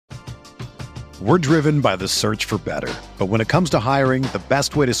We're driven by the search for better. But when it comes to hiring, the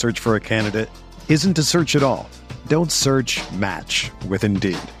best way to search for a candidate isn't to search at all. Don't search, match with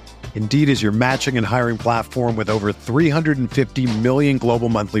Indeed. Indeed is your matching and hiring platform with over 350 million global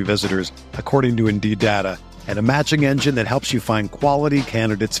monthly visitors, according to Indeed data, and a matching engine that helps you find quality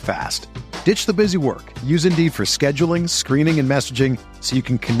candidates fast. Ditch the busy work. Use Indeed for scheduling, screening, and messaging so you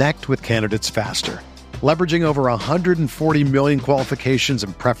can connect with candidates faster. Leveraging over 140 million qualifications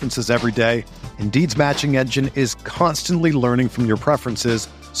and preferences every day, Indeed's matching engine is constantly learning from your preferences,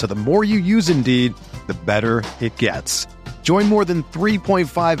 so the more you use Indeed, the better it gets. Join more than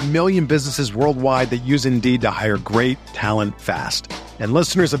 3.5 million businesses worldwide that use Indeed to hire great talent fast. And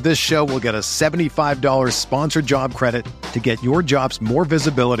listeners of this show will get a $75 sponsored job credit to get your jobs more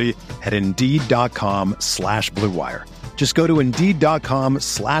visibility at Indeed.com/Blue Wire. Just go to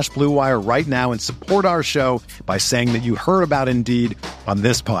Indeed.com/Blue Wire right now and support our show by saying that you heard about Indeed on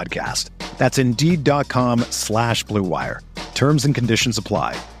this podcast. That's Indeed.com/Blue Wire. Terms and conditions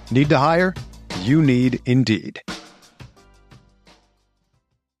apply. Need to hire? You need Indeed.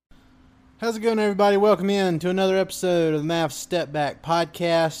 How's it going, everybody? Welcome in to another episode of the Mavs Step Back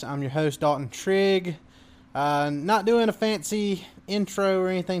Podcast. I'm your host, Dalton Trigg. Not doing a fancy intro or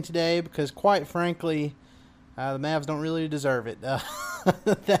anything today because, quite frankly, the Mavs don't really deserve it.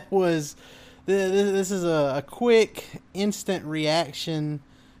 This is a quick, instant reaction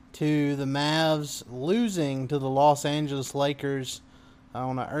to the Mavs losing to the Los Angeles Lakers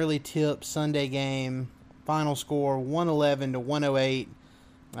on an early tip Sunday game. Final score 111-108.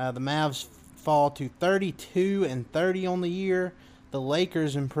 The Mavs fall to 32-30 on the year. The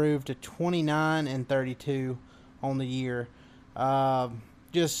Lakers improved to 29-32 on the year.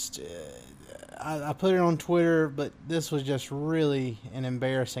 I put it on Twitter, but this was just really an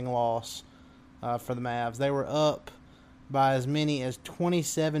embarrassing loss for the Mavs. They were up by as many as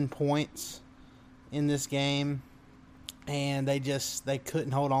 27 points in this game, and they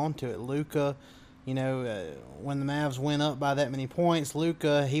couldn't hold on to it. Luka, when the Mavs went up by that many points,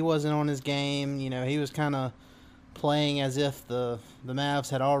 Luka, he wasn't on his game. He was kind of playing as if the Mavs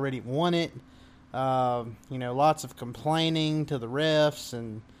had already won it. Lots of complaining to the refs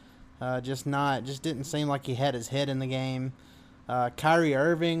and just didn't seem like he had his head in the game. Kyrie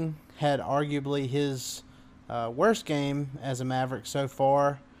Irving had arguably his worst game as a Maverick so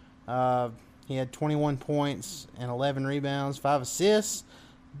far. He had 21 points and 11 rebounds, 5 assists,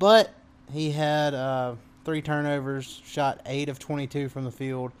 but he had 3 turnovers, shot 8 of 22 from the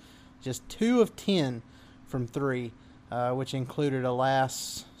field, just 2 of 10 from 3, which included a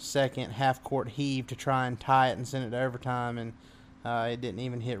last-second half-court heave to try and tie it and send it to overtime, and it didn't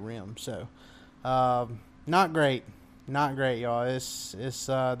even hit rim. So, not great, y'all. This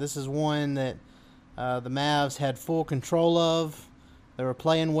is one that the Mavs had full control of. They were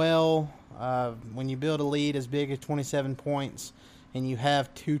playing well. When you build a lead as big as 27 points, and you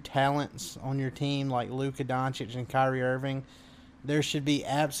have 2 talents on your team like Luka Doncic and Kyrie Irving, there should be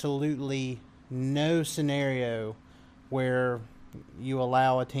absolutely no scenario where you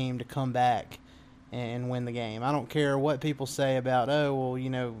allow a team to come back and win the game. I don't care what people say about, the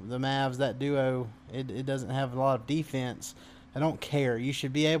Mavs, that duo, it doesn't have a lot of defense. I don't care. You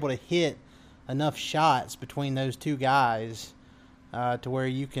should be able to hit enough shots between those 2 guys to where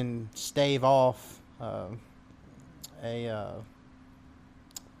you can stave off a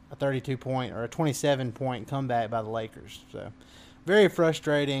 32-point or a 27-point comeback by the Lakers. So, very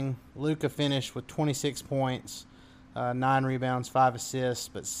frustrating. Luka finished with 26 points, 9 rebounds, 5 assists,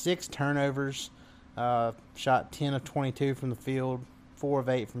 but 6 turnovers. Shot 10 of 22 from the field, 4 of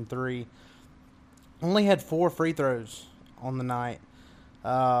 8 from 3. Only had 4 free throws on the night.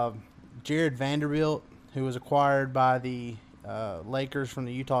 Jared Vanderbilt, who was acquired by the Lakers from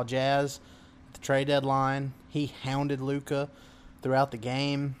the Utah Jazz at the trade deadline, he hounded Luka throughout the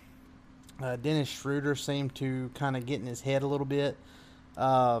game. Dennis Schroeder seemed to kind of get in his head a little bit.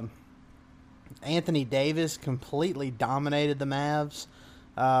 Anthony Davis completely dominated the Mavs.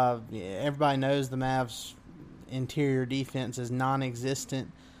 Everybody knows the Mavs' interior defense is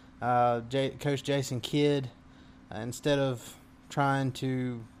non-existent. Coach Jason Kidd, instead of trying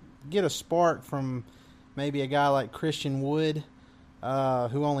to get a spark from maybe a guy like Christian Wood,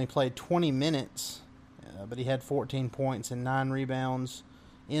 who only played 20 minutes, but he had 14 points and 9 rebounds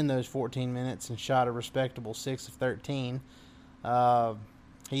in those 14 minutes and shot a respectable 6 of 13.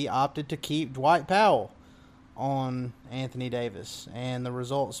 He opted to keep Dwight Powell on Anthony Davis, and the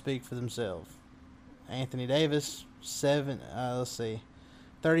results speak for themselves. Anthony Davis, 37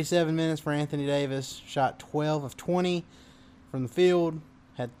 minutes for Anthony Davis, shot 12 of 20 from the field,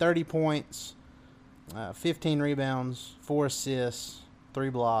 had 30 points, 15 rebounds, 4 assists, 3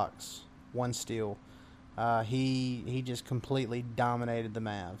 blocks, 1 steal. He just completely dominated the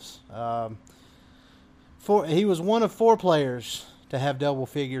Mavs. He was one of 4 players to have double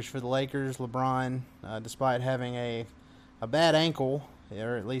figures for the Lakers. LeBron, despite having a bad ankle,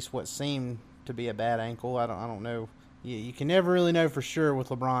 or at least what seemed to be a bad ankle. I don't know. You can never really know for sure with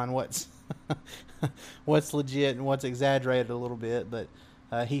LeBron what's legit and what's exaggerated a little bit. But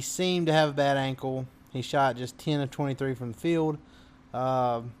he seemed to have a bad ankle. He shot just 10 of 23 from the field.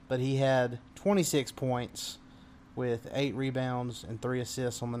 But he had 26 points with 8 rebounds and 3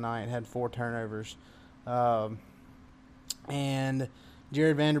 assists on the night. Had 4 turnovers. And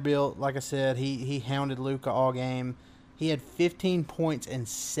Jared Vanderbilt, like I said, he hounded Luka all game. He had 15 points and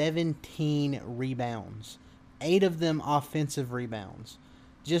 17 rebounds. 8 of them offensive rebounds.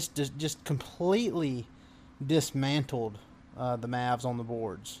 Just completely dismantled the Mavs on the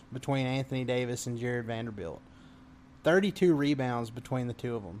boards between Anthony Davis and Jared Vanderbilt. 32 rebounds between the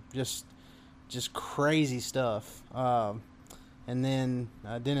two of them. Just crazy stuff. And then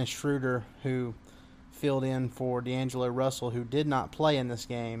Dennis Schroeder, who filled in for D'Angelo Russell, who did not play in this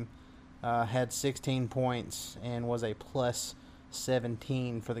game, had 16 points and was a plus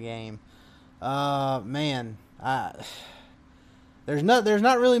 17 for the game. Man, there's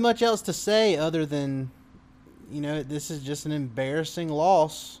not really much else to say other than, this is just an embarrassing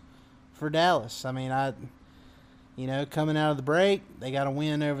loss for Dallas. I mean, coming out of the break, they got a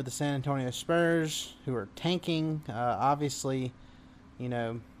win over the San Antonio Spurs, who are tanking. Obviously,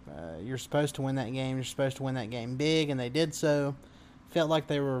 you're supposed to win that game. You're supposed to win that game big, and they did so. Felt like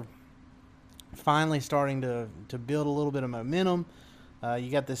they were finally starting to build a little bit of momentum. You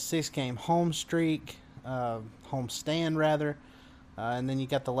got this 6-game home streak, home stand rather, and then you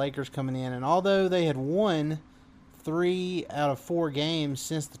got the Lakers coming in. And although they had won 3 out of 4 games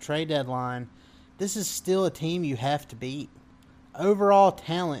since the trade deadline, this is still a team you have to beat. Overall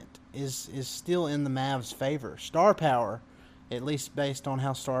talent is still in the Mavs' favor. Star power, at least based on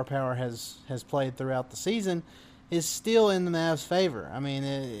how star power has played throughout the season, is still in the Mavs' favor. I mean,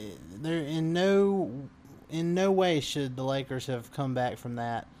 they're in no way should the Lakers have come back from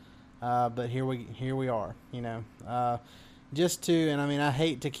that. But here we are. And I mean, I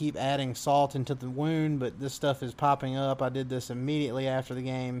hate to keep adding salt into the wound, but this stuff is popping up. I did this immediately after the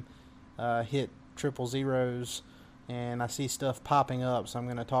game hit triple zeros, and I see stuff popping up, so I'm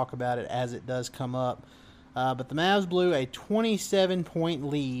going to talk about it as it does come up. But the Mavs blew a 27-point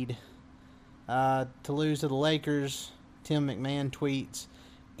lead to lose to the Lakers. Tim McMahon tweets,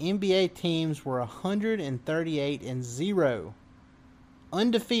 NBA teams were 138-0.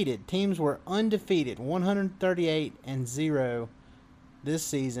 Undefeated. Teams were undefeated, 138-0 this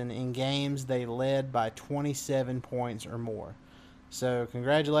season in games they led by 27 points or more. So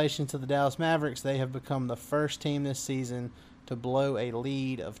congratulations to the Dallas Mavericks. They have become the first team this season to blow a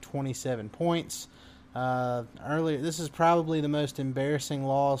lead of 27 points. This is probably the most embarrassing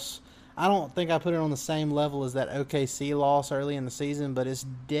loss. I don't think I put it on the same level as that OKC loss early in the season, but it's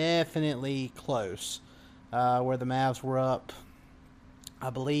definitely close. Where the Mavs were up,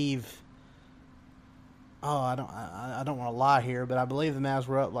 I believe. I don't want to lie here, but I believe the Mavs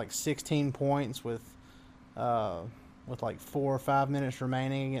were up like 16 points with like 4 or 5 minutes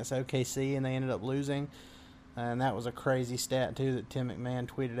remaining against OKC, and they ended up losing. And that was a crazy stat too that Tim McMahon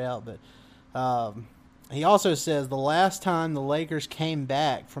tweeted out. But he also says the last time the Lakers came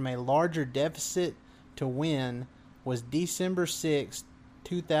back from a larger deficit to win was December 6,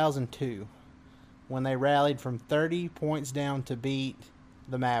 2002, when they rallied from 30 points down to beat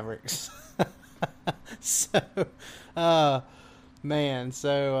the Mavericks. So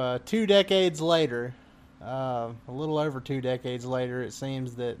 2 decades later, a little over 2 decades later, it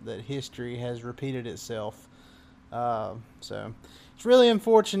seems that history has repeated itself. So it's really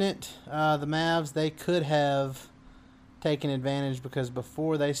unfortunate. The Mavs, they could have taken advantage, because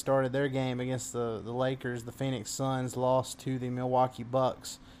before they started their game against the Lakers, the Phoenix Suns lost to the Milwaukee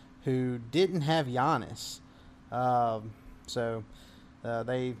Bucks, who didn't have Giannis. So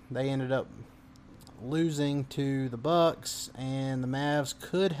they ended up losing to the Bucks, and the Mavs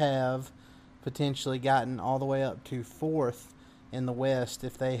could have potentially gotten all the way up to 4th in the West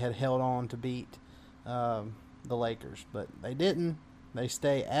if they had held on to beat the Lakers. But they didn't. They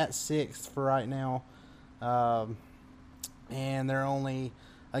stay at 6th for right now, and they're only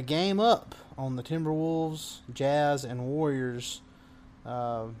a game up on the Timberwolves, Jazz, and Warriors,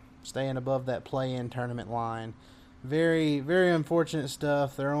 staying above that play-in tournament line. Very, very unfortunate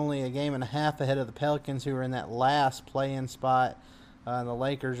stuff. They're only a game and a half ahead of the Pelicans, who are in that last play-in spot. And the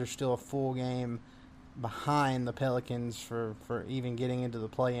Lakers are still a full game behind the Pelicans for even getting into the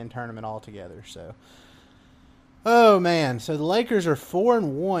play-in tournament altogether. So Oh man, so the Lakers are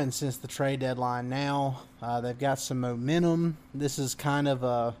 4-1 since the trade deadline. Now they've got some momentum. This is kind of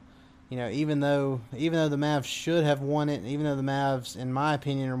a, even though the Mavs should have won it, and even though the Mavs, in my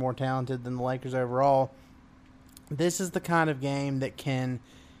opinion, are more talented than the Lakers overall, this is the kind of game that can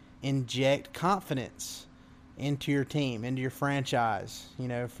inject confidence into your team, into your franchise,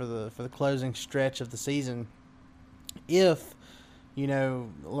 for the closing stretch of the season. If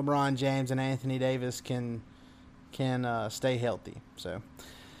LeBron James and Anthony Davis can stay healthy. So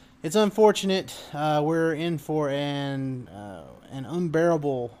it's unfortunate. We're in for an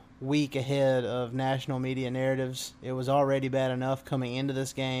unbearable week ahead of national media narratives. It was already bad enough coming into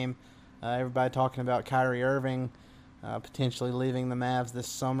this game. Everybody talking about Kyrie Irving potentially leaving the Mavs this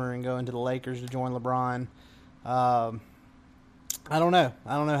summer and going to the Lakers to join LeBron. I don't know.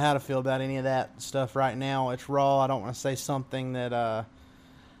 I don't know how to feel about any of that stuff right now. It's raw. I don't want to say something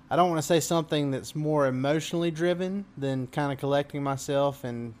that's more emotionally driven than kind of collecting myself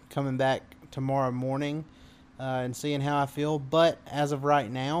and coming back tomorrow morning and seeing how I feel. But as of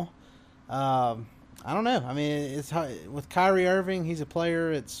right now, I don't know. I mean, it's with Kyrie Irving, he's a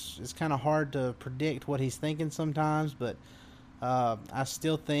player. It's kind of hard to predict what he's thinking sometimes, but I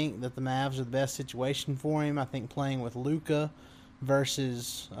still think that the Mavs are the best situation for him. I think playing with Luka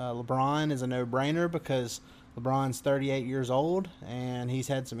versus LeBron is a no-brainer because LeBron's 38 years old, and he's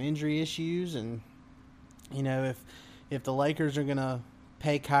had some injury issues. And, if the Lakers are going to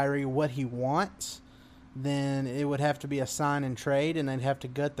pay Kyrie what he wants, then it would have to be a sign and trade, and they'd have to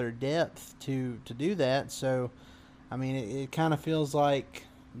gut their depth to do that. So, I mean, it kind of feels like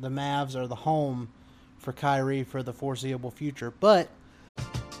the Mavs are the home for Kyrie for the foreseeable future. But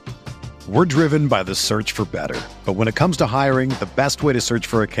We're driven by the search for better. But when it comes to hiring, the best way to search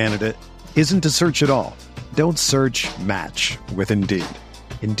for a candidate isn't to search at all. Don't search, match with Indeed.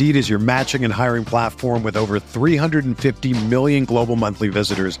 Indeed is your matching and hiring platform with over 350 million global monthly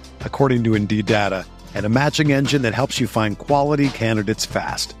visitors, according to Indeed data, and a matching engine that helps you find quality candidates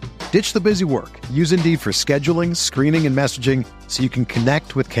fast. Ditch the busy work. Use Indeed for scheduling, screening, and messaging so you can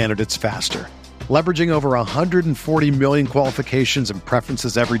connect with candidates faster. Leveraging over 140 million qualifications and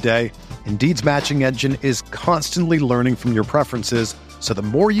preferences every day, Indeed's matching engine is constantly learning from your preferences, so the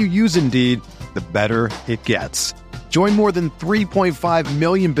more you use Indeed, the better it gets. Join more than 3.5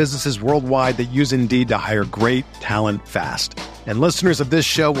 million businesses worldwide that use Indeed to hire great talent fast. And listeners of this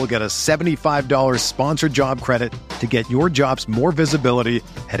show will get a $75 sponsored job credit to get your jobs more visibility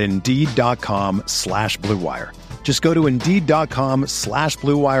at Indeed.com/Blue Wire. Just go to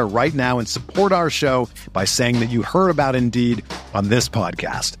Indeed.com/Blue Wire right now and support our show by saying that you heard about Indeed on this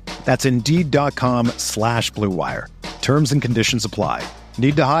podcast. That's Indeed.com/Blue Wire. Terms and conditions apply.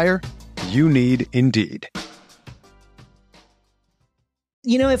 Need to hire? You need Indeed.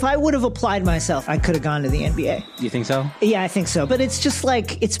 If I would have applied myself, I could have gone to the NBA. You think so? Yeah, I think so. But it's just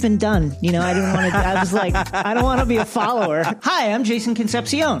like, it's been done. I didn't want to, I was like, I don't want to be a follower. Hi, I'm Jason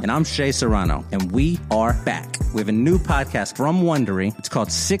Concepcion. And I'm Shea Serrano. And we are back. We have a new podcast from Wondery. It's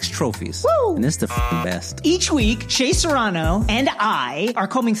called Six Trophies. Woo! And it's the best. Each week, Shea Serrano and I are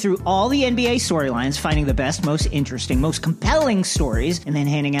combing through all the NBA storylines, finding the best, most interesting, most compelling stories, and then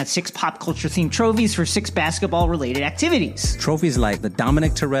handing out 6 pop culture themed trophies for 6 basketball related activities. Trophies like the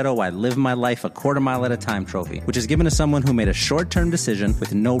Dominic Toretto I Live My Life a Quarter Mile at a Time trophy, which is given to someone who made a short-term decision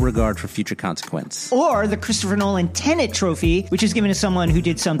with no regard for future consequence. Or the Christopher Nolan Tenet trophy, which is given to someone who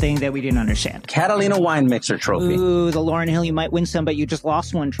did something that we didn't understand. Catalina Wine Mixer trophy. Ooh, the Lauryn Hill You Might Win Some, But You Just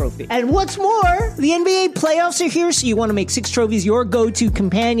Lost One trophy. And what's more, the NBA playoffs are here, so you want to make 6 Trophies your go-to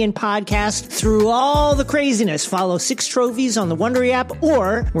companion podcast through all the craziness. Follow 6 Trophies on the Wondery app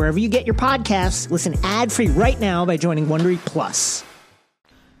or wherever you get your podcasts. Listen ad-free right now by joining Wondery Plus.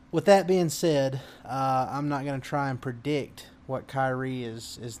 with that being said, I'm not going to try and predict what Kyrie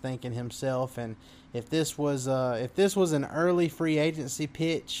is thinking himself. And if this was an early free agency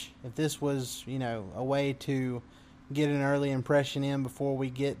pitch, if this was a way to get an early impression in before we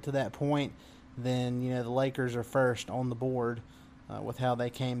get to that point, then the Lakers are first on the board with how they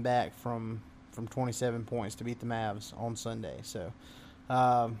came back from 27 points to beat the Mavs on Sunday. So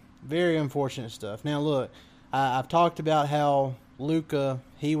very unfortunate stuff. Now look, I've talked about how Luka,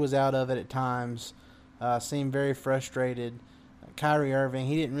 he was out of it at times, seemed very frustrated. Kyrie Irving,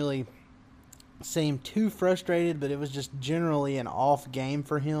 he didn't really seem too frustrated, but it was just generally an off game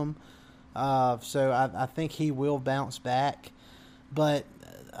for him. So I think he will bounce back. But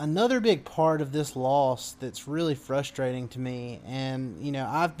another big part of this loss that's really frustrating to me, and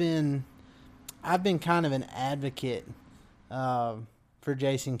I've been kind of an advocate for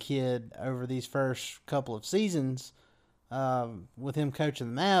Jason Kidd over these first couple of seasons with him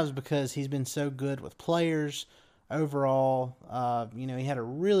coaching the Mavs because he's been so good with players overall. He had a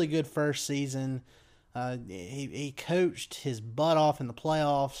really good first season. He coached his butt off in the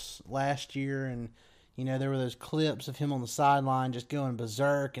playoffs last year, and there were those clips of him on the sideline just going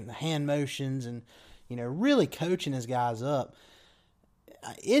berserk and the hand motions and really coaching his guys up.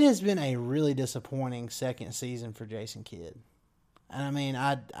 It has been a really disappointing second season for Jason Kidd. And I mean,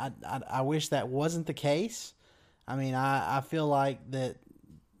 I wish that wasn't the case. I mean, I feel like that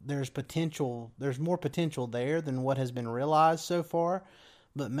there's more potential there than what has been realized so far.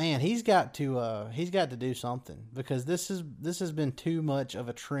 But man, he's got to do something, because this has been too much of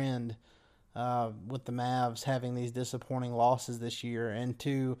a trend with the Mavs having these disappointing losses this year. And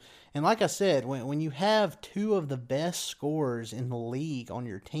like I said, when you have two of the best scorers in the league on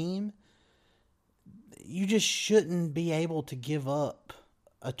your team, you just shouldn't be able to give up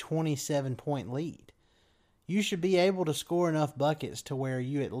a 27-point lead. You should be able to score enough buckets to where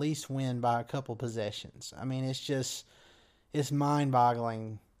you at least win by a couple possessions. I mean, it's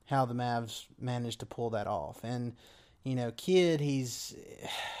mind-boggling how the Mavs managed to pull that off. And, Kidd,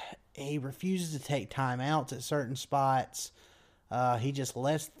 he refuses to take timeouts at certain spots. He just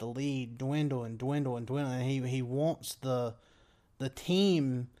lets the lead dwindle and dwindle and dwindle. And he wants the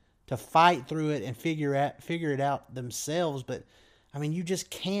team to fight through it and figure it out themselves. But I mean, you just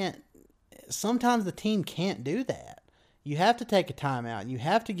can't. Sometimes the team can't do that. You have to take a timeout, and you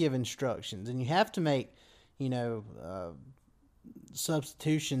have to give instructions, and you have to make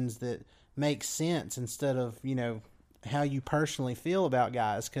substitutions that make sense instead of how you personally feel about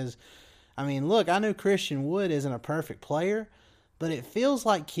guys. Because, I mean, look, I know Christian Wood isn't a perfect player, but it feels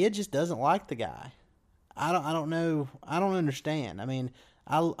like Kidd just doesn't like the guy. I don't know. I don't understand. I mean,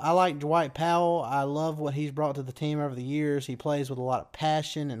 I like Dwight Powell. I love what he's brought to the team over the years. He plays with a lot of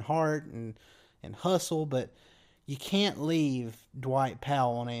passion and heart and hustle, but you can't leave Dwight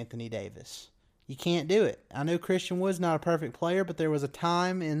Powell on Anthony Davis. You can't do it. I know Christian Wood's not a perfect player, but there was a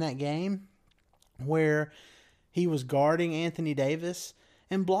time in that game where he was guarding Anthony Davis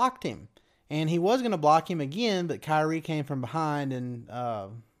and blocked him. And he was going to block him again, but Kyrie came from behind and,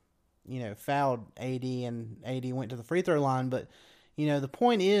 fouled AD, and AD went to the free throw line. But, the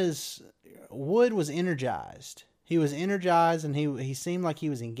point is, Wood was energized. He was energized, and he seemed like he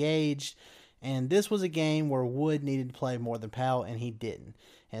was engaged. And this was a game where Wood needed to play more than Powell, and he didn't.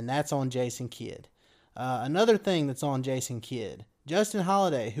 And that's on Jason Kidd. Another thing that's on Jason Kidd, Justin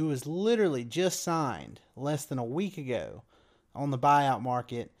Holiday, who was literally just signed less than a week ago on the buyout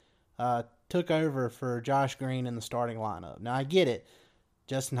market, took over for Josh Green in the starting lineup. Now, I get it.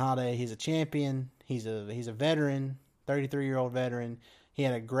 Justin Holiday, he's a champion. He's a veteran, 33-year-old veteran. He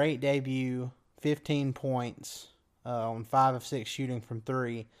had a great debut, 15 points on 5 of 6 shooting from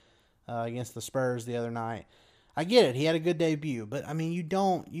 3 against the Spurs the other night. I get it. He had a good debut, but I mean, you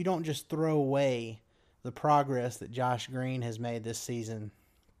don't just throw away the progress that Josh Green has made this season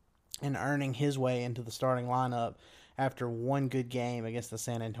and earning his way into the starting lineup after one good game against the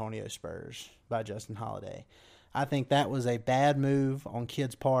San Antonio Spurs by Justin Holiday. I think that was a bad move on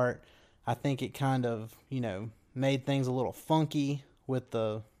Kidd's part. I think it kind of, made things a little funky with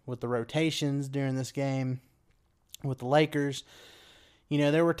the rotations during this game with the Lakers.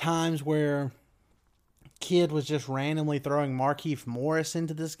 There were times where Kidd was just randomly throwing Markieff Morris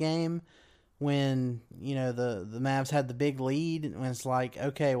into this game when, the Mavs had the big lead, and it's like,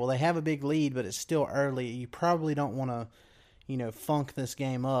 okay, well, they have a big lead, but it's still early. You probably don't want to, funk this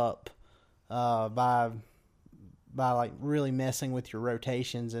game up by like really messing with your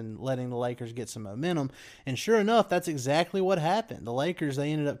rotations and letting the Lakers get some momentum. And sure enough, that's exactly what happened. The Lakers,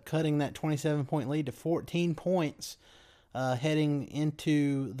 they ended up cutting that 27-point lead to 14 points heading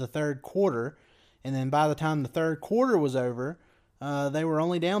into the third quarter. And then by the time the third quarter was over, they were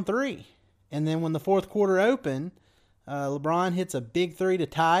only down 3. And then when the fourth quarter opened, LeBron hits a big 3 to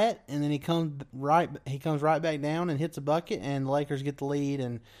tie it, and then he comes right back down and hits a bucket, and the Lakers get the lead,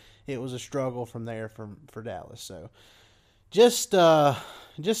 and it was a struggle from there for Dallas. So just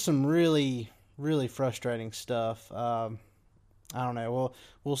some really, really frustrating stuff. I don't know.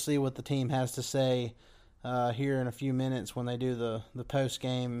 We'll see what the team has to say here in a few minutes when they do the post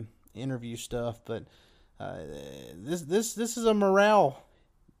game interview stuff. But this is a morale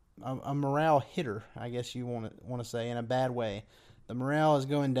hitter, I guess you want to say, in a bad way. The morale is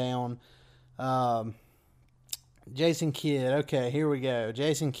going down. Jason Kidd, okay, here we go.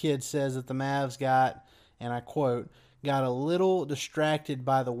 Jason Kidd says that the Mavs got, and I quote, got a little distracted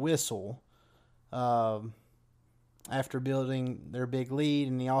by the whistle after building their big lead,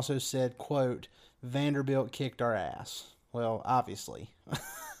 and he also said, quote, Vanderbilt kicked our ass. Well, obviously.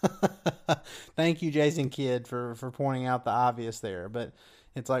 Thank you, Jason Kidd, for pointing out the obvious there. But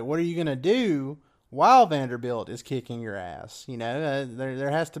it's like, what are you going to do while Vanderbilt is kicking your ass.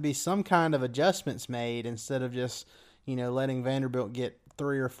 There has to be some kind of adjustments made instead of just, letting Vanderbilt get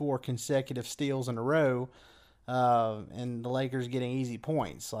 3 or 4 consecutive steals in a row and the Lakers getting easy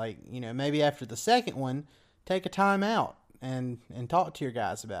points. Maybe after the second one, take a timeout and talk to your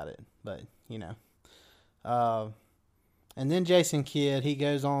guys about it. But, and then Jason Kidd, he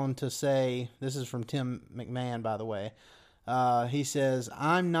goes on to say, this is from Tim McMahon, by the way. He says,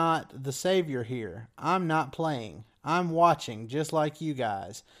 "I'm not the savior here. I'm not playing. I'm watching, just like you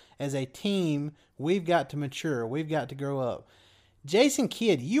guys. As a team, we've got to mature. We've got to grow up." Jason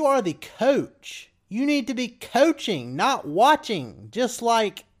Kidd, you are the coach. You need to be coaching, not watching, just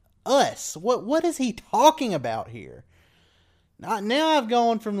like us. What is he talking about here? Now I've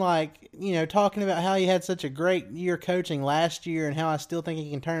gone from talking about how he had such a great year coaching last year and how I still think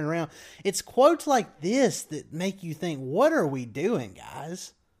he can turn it around. It's quotes like this that make you think, what are we doing,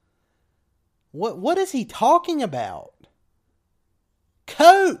 guys? What is he talking about?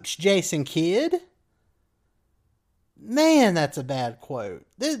 Coach Jason Kidd. Man, that's a bad quote.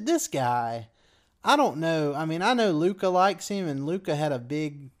 This guy, I don't know. I mean, I know Luka likes him, and Luka had a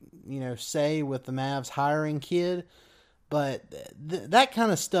big, say with the Mavs hiring Kidd. But that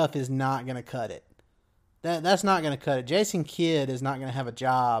kind of stuff is not going to cut it. That's not going to cut it. Jason Kidd is not going to have a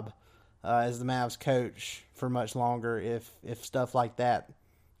job as the Mavs coach for much longer if stuff like that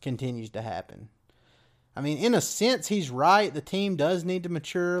continues to happen. I mean, in a sense, he's right. The team does need to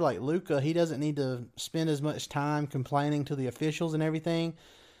mature. Like Luka, he doesn't need to spend as much time complaining to the officials and everything.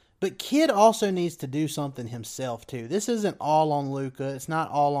 But Kidd also needs to do something himself, too. This isn't all on Luka. It's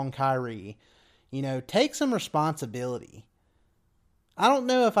not all on Kyrie. Take some responsibility. I don't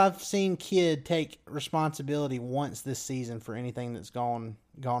know if I've seen Kidd take responsibility once this season for anything that's gone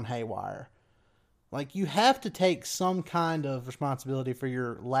haywire. You have to take some kind of responsibility for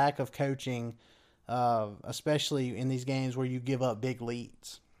your lack of coaching, especially in these games where you give up big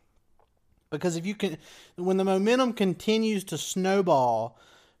leads. Because when the momentum continues to snowball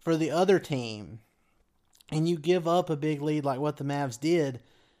for the other team, and you give up a big lead like what the Mavs did,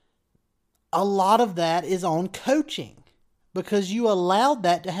 a lot of that is on coaching because you allowed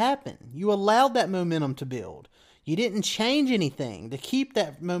that to happen. You allowed that momentum to build. You didn't change anything to keep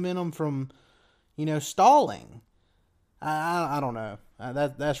that momentum from, stalling. I don't know.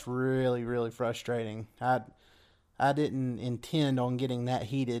 That's really, really frustrating. I didn't intend on getting that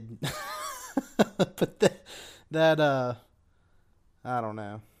heated, but I don't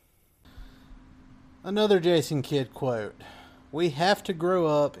know. Another Jason Kidd quote. "We have to grow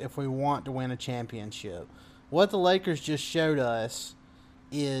up if we want to win a championship." What the Lakers just showed us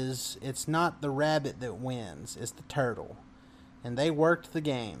is it's not the rabbit that wins, it's the turtle. And they worked the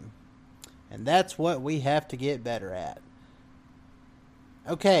game. And that's what we have to get better at.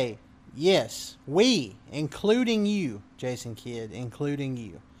 Okay, yes, we, including you, Jason Kidd, including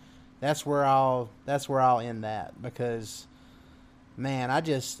you. That's where I'll end that because, man,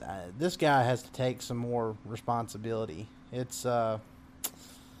 this guy has to take some more responsibility. It's, man,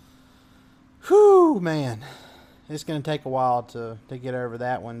 it's going to take a while to get over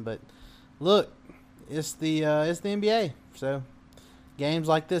that one. But look, it's the NBA, so games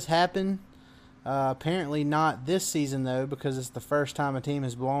like this happen. Apparently not this season though, because it's the first time a team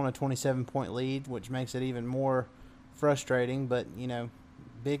has blown a 27-point lead, which makes it even more frustrating. But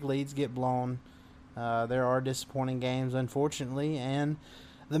big leads get blown. There are disappointing games, unfortunately, and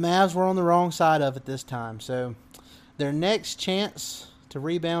the Mavs were on the wrong side of it this time. So their next chance to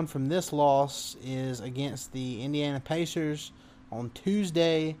rebound from this loss is against the Indiana Pacers on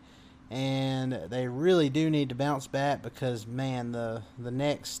Tuesday, and they really do need to bounce back because, man, the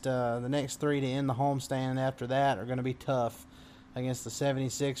next 3 to end the homestand after that are going to be tough against the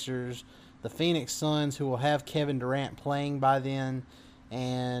 76ers, the Phoenix Suns, who will have Kevin Durant playing by then,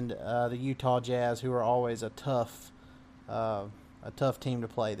 and the Utah Jazz, who are always a tough team to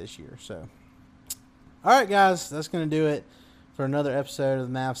play this year. So, all right, guys, that's going to do it for another episode of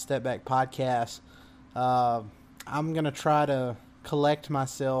the Mavs Step Back Podcast. I'm going to try to collect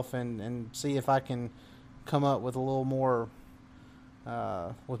myself and see if I can come up with a little more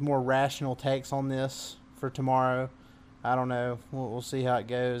with more rational takes on this for tomorrow. I don't know. We'll see how it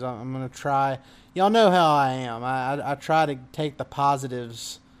goes. I'm going to try. Y'all know how I am. I try to take the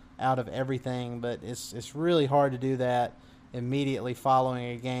positives out of everything, but it's really hard to do that immediately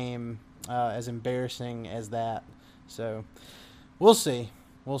following a game as embarrassing as that. So we'll see.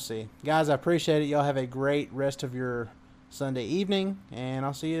 Guys, I appreciate it. Y'all have a great rest of your Sunday evening, and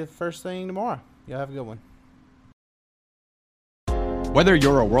I'll see you first thing tomorrow. Y'all have a good one. Whether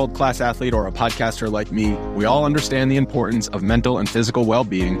you're a world-class athlete or a podcaster like me, we all understand the importance of mental and physical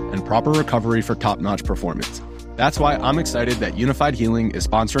well-being and proper recovery for top-notch performance. That's why I'm excited that Unified Healing is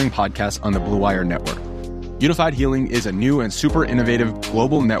sponsoring podcasts on the Blue Wire Network. Unified Healing is a new and super innovative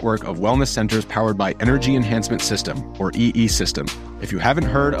global network of wellness centers powered by Energy Enhancement System, or EE System. If you haven't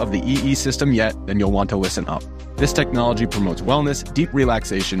heard of the EE System yet, then you'll want to listen up. This technology promotes wellness, deep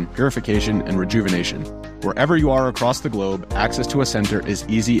relaxation, purification, and rejuvenation. Wherever you are across the globe, access to a center is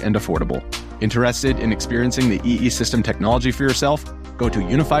easy and affordable. Interested in experiencing the EE System technology for yourself? Go to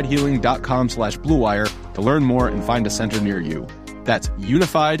unifiedhealing.com/bluewire to learn more and find a center near you. That's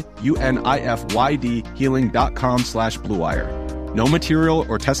unified, UNIFYD, healing.com/bluewire. No material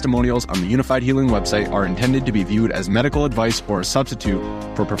or testimonials on the Unified Healing website are intended to be viewed as medical advice or a substitute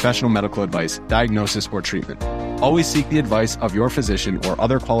for professional medical advice, diagnosis, or treatment. Always seek the advice of your physician or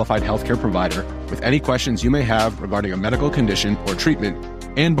other qualified healthcare provider with any questions you may have regarding a medical condition or treatment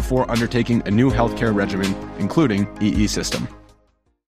and before undertaking a new healthcare regimen, including EE System.